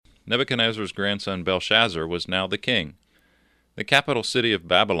Nebuchadnezzar's grandson Belshazzar was now the king. The capital city of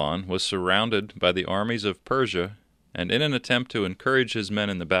Babylon was surrounded by the armies of Persia, and in an attempt to encourage his men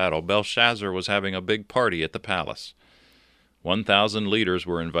in the battle, Belshazzar was having a big party at the palace. 1,000 leaders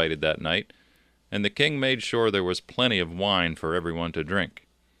were invited that night, and the king made sure there was plenty of wine for everyone to drink.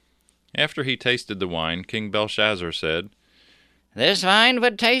 After he tasted the wine, King Belshazzar said, "This wine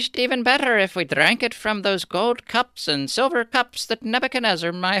would taste even better if we drank it from those gold cups and silver cups that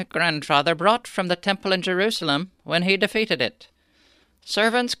Nebuchadnezzar, my grandfather, brought from the temple in Jerusalem when he defeated it.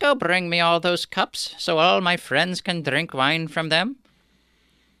 Servants, go bring me all those cups so all my friends can drink wine from them."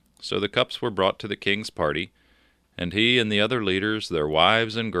 So the cups were brought to the king's party, and he and the other leaders, their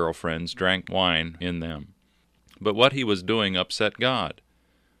wives and girlfriends, drank wine in them. But what he was doing upset God.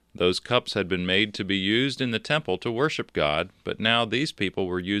 Those cups had been made to be used in the temple to worship God, but now these people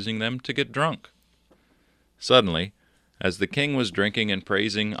were using them to get drunk. Suddenly, as the king was drinking and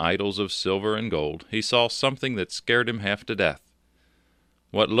praising idols of silver and gold, he saw something that scared him half to death.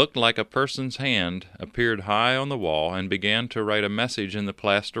 What looked like a person's hand appeared high on the wall and began to write a message in the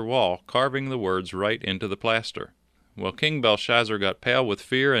plaster wall, carving the words right into the plaster. Well, King Belshazzar got pale with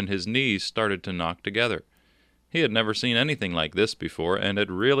fear, and his knees started to knock together. He had never seen anything like this before, and it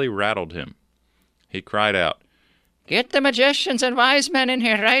really rattled him. He cried out, "Get the magicians and wise men in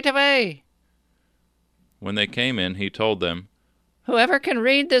here right away." When they came in, he told them, "Whoever can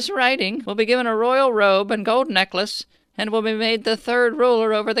read this writing will be given a royal robe and gold necklace, and will be made the third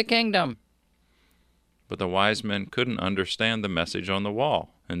ruler over the kingdom." But the wise men couldn't understand the message on the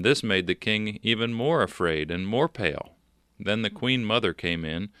wall, and this made the king even more afraid and more pale. Then the queen mother came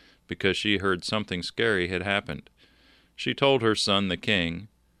in, because she heard something scary had happened. She told her son, the king,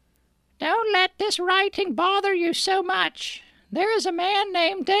 "Don't let this writing bother you so much. There is a man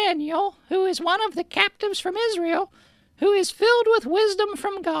named Daniel, who is one of the captives from Israel, who is filled with wisdom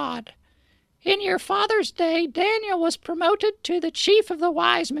from God. In your father's day, Daniel was promoted to the chief of the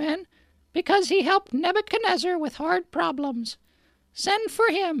wise men because he helped Nebuchadnezzar with hard problems. Send for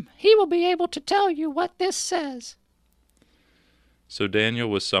him. He will be able to tell you what this says." So Daniel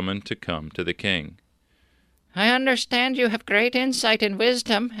was summoned to come to the king. "I understand you have great insight and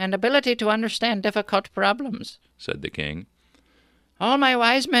wisdom and ability to understand difficult problems," said the king. "All my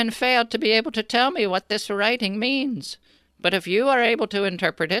wise men failed to be able to tell me what this writing means. But if you are able to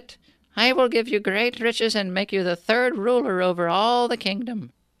interpret it, I will give you great riches and make you the third ruler over all the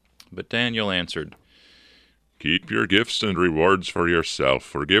kingdom." But Daniel answered, "Keep your gifts and rewards for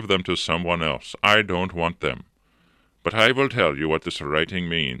yourself, or give them to someone else. I don't want them. But I will tell you what this writing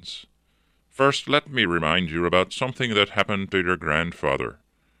means. First, let me remind you about something that happened to your grandfather.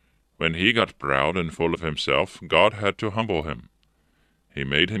 When he got proud and full of himself, God had to humble him. He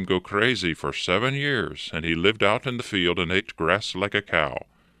made him go crazy for 7 years, and he lived out in the field and ate grass like a cow,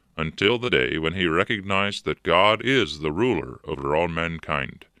 until the day when he recognized that God is the ruler over all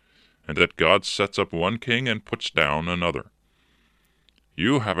mankind, and that God sets up one king and puts down another.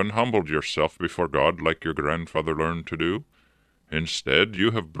 You haven't humbled yourself before God like your grandfather learned to do. Instead,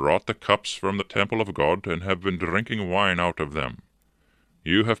 you have brought the cups from the temple of God and have been drinking wine out of them.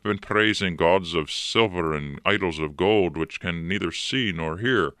 You have been praising gods of silver and idols of gold which can neither see nor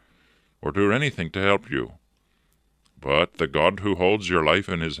hear, or do anything to help you. But the God who holds your life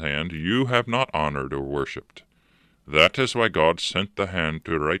in his hand you have not honored or worshipped. That is why God sent the hand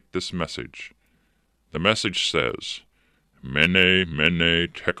to write this message. The message says, Mene, Mene,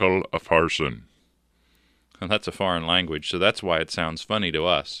 Tekel Upharsin. And that's a foreign language, so that's why it sounds funny to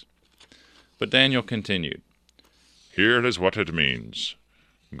us. But Daniel continued, Here is what it means.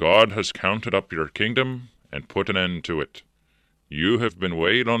 God has counted up your kingdom and put an end to it. You have been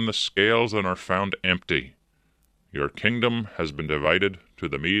weighed on the scales and are found empty. Your kingdom has been divided to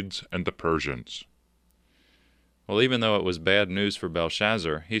the Medes and the Persians. Well, even though it was bad news for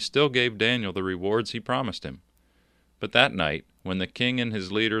Belshazzar, he still gave Daniel the rewards he promised him. But that night, when the king and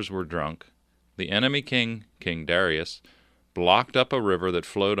his leaders were drunk, the enemy king, King Darius, blocked up a river that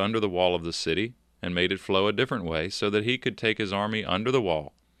flowed under the wall of the city and made it flow a different way so that he could take his army under the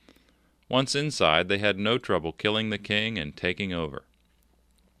wall. Once inside, they had no trouble killing the king and taking over.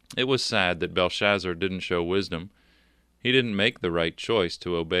 It was sad that Belshazzar didn't show wisdom. He didn't make the right choice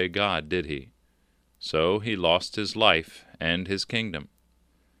to obey God, did he? So he lost his life and his kingdom.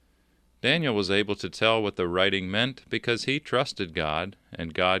 Daniel was able to tell what the writing meant because he trusted God,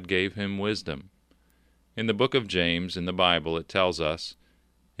 and God gave him wisdom. In the book of James in the Bible it tells us,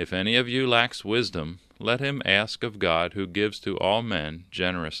 If any of you lacks wisdom, let him ask of God who gives to all men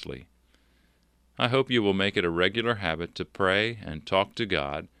generously. I hope you will make it a regular habit to pray and talk to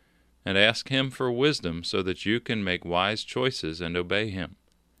God, and ask him for wisdom so that you can make wise choices and obey him.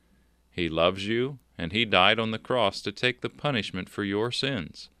 He loves you, and He died on the cross to take the punishment for your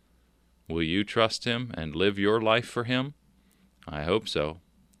sins. Will you trust Him and live your life for Him? I hope so.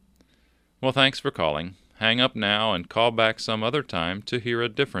 Well, thanks for calling. Hang up now and call back some other time to hear a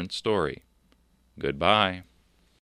different story. Goodbye.